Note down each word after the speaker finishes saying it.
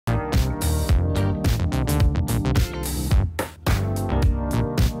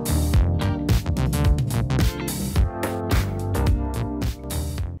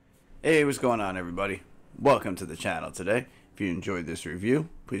Hey, what's going on, everybody? Welcome to the channel today. If you enjoyed this review,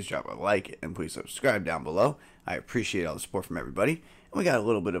 please drop a like and please subscribe down below. I appreciate all the support from everybody. And we got a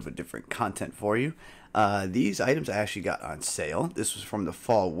little bit of a different content for you. These items I actually got on sale. This was from the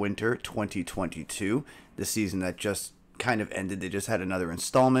fall-winter 2022, the season that just kind of ended. They just had another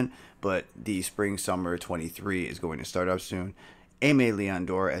installment, but the spring-summer 23 is going to start up soon. Aime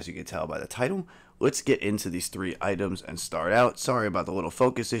Dore, as you can tell by the title. Let's get into these three items and start out. Sorry about the little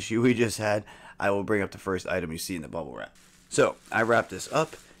focus issue we just had. I will bring up the first item you see in the bubble wrap. So I wrapped this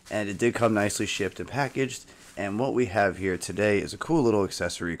up and it did come nicely shipped and packaged. And what we have here today is a cool little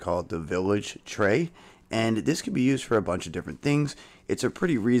accessory called the Village Tray. And this can be used for a bunch of different things. It's a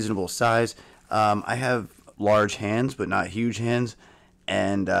pretty reasonable size. I have large hands, but not huge hands.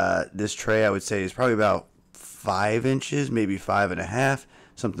 And this tray, I would say, is probably about 5 inches, maybe 5.5,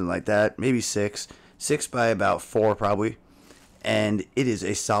 something like that, maybe 6 by about 4 probably. And it is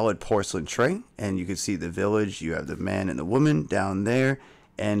a solid porcelain tray, and you can see the village. You have the man and the woman down there,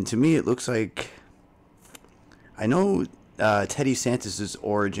 and to me it looks like, I know Teddy Santis's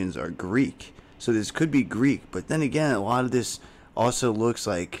origins are Greek, so this could be Greek, but then again, a lot of this also looks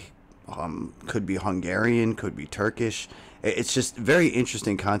like could be Hungarian, could be Turkish. It's just a very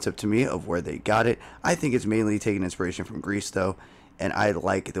interesting concept to me of where they got it. I think it's mainly taking inspiration from Greece though, and I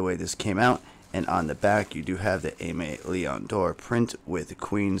like the way this came out. And on the back you do have the Aime Dore print with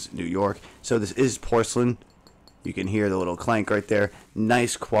Queens, New York. So this is porcelain. You can hear the little clank right there.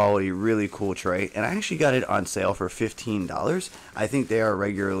 Nice quality, really cool tray. And I actually got it on sale for $15. I think they are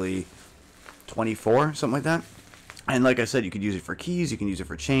regularly $24, something like that. And like I said, you could use it for keys, you can use it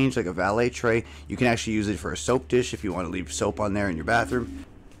for change, like a valet tray. You can actually use it for a soap dish if you want to leave soap on there in your bathroom.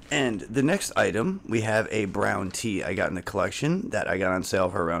 And the next item, we have a brown tea I got in the collection that I got on sale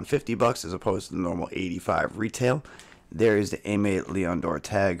for around $50 as opposed to the normal $85 retail. There is the Aime Dore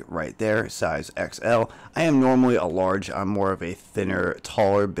tag right there, size XL. I am normally a large. I'm more of a thinner,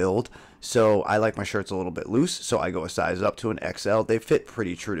 taller build. So I like my shirts a little bit loose, so I go a size up to an XL. They fit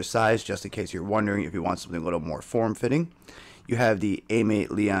pretty true to size, just in case you're wondering if you want something a little more form-fitting. You have the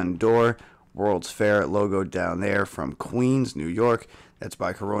Aime Dore World's Fair logo down there from Queens, New York. That's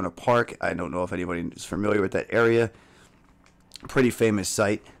by Corona Park. I don't know if anybody is familiar with that area. Pretty famous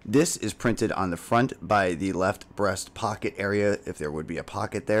site. This is printed on the front by the left breast pocket area, if there would be a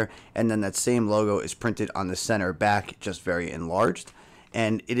pocket there. And then that same logo is printed on the center back, just very enlarged.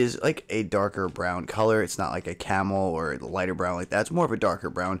 And it is like a darker brown color. It's not like a camel or a lighter brown like that. It's more of a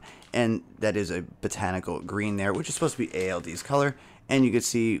darker brown. And that is a botanical green there, which is supposed to be ALD's color. And you can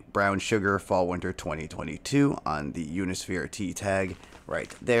see brown sugar fall winter 2022 on the Unisphere T tag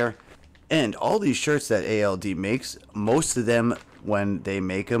right there. And all these shirts that ALD makes, most of them when they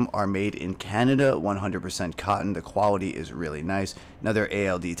make them are made in Canada, 100% cotton. The quality is really nice. Another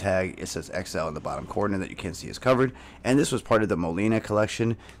ALD tag, it says XL in the bottom corner that you can't see is covered. And this was part of the Molina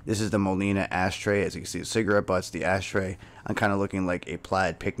collection. This is the Molina Ashtray. As you can see, the cigarette butts, the ashtray. I'm kind of looking like a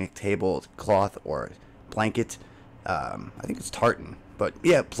plaid picnic table cloth or blanket. I think it's tartan, but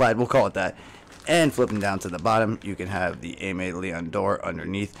yeah, plaid, we'll call it that. And flipping down to the bottom, you can have the Aime Dore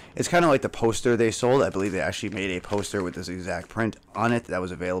underneath. It's kind of like the poster they sold. I believe they actually made a poster with this exact print on it that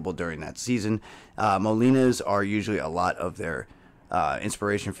was available during that season. Molinas are usually a lot of their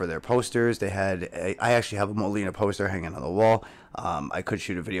inspiration for their posters. They had I actually have a Molina poster hanging on the wall. I could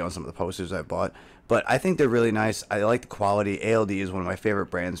shoot a video on some of the posters I bought, but I think they're really nice. I like the quality. ALD is one of my favorite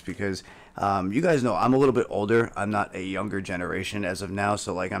brands because you guys know I'm a little bit older. I'm not a younger generation as of now,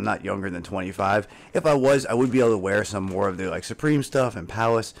 so like I'm not younger than 25. If I was, I would be able to wear some more of the like Supreme stuff and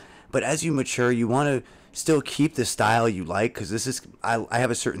Palace. But as you mature, you want to still keep the style you like, because this is I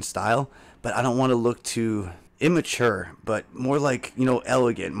have a certain style, but I don't want to look too immature, but more like, you know,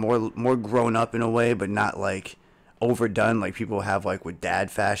 elegant, more grown up in a way, but not like overdone like people have like with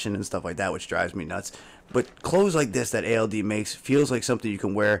dad fashion and stuff like that, which drives me nuts. But clothes like this that ALD makes feels like something you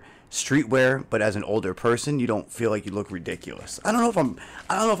can wear streetwear, but as an older person, you don't feel like you look ridiculous. I don't know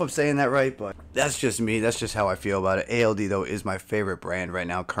if I'm saying that right, but that's just me. That's just how I feel about it. ALD though is my favorite brand right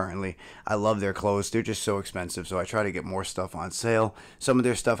now currently. I love their clothes. They're just so expensive, so I try to get more stuff on sale. Some of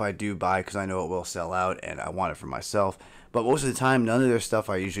their stuff I do buy because I know it will sell out and I want it for myself. But most of the time, none of their stuff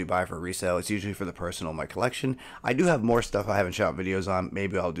I usually buy for resale. It's usually for the personal in my collection. I do have more stuff I haven't shot videos on.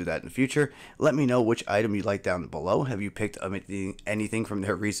 Maybe I'll do that in the future. Let me know which item you like down below. Have you picked anything from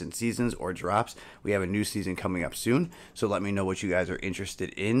their recent seasons or drops? We have a new season coming up soon, so let me know what you guys are interested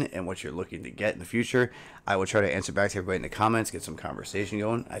in and what you're looking to get in the future. I will try to answer back to everybody in the comments, get some conversation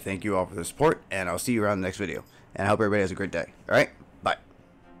going. I thank you all for the support, and I'll see you around the next video. And I hope everybody has a great day. All right?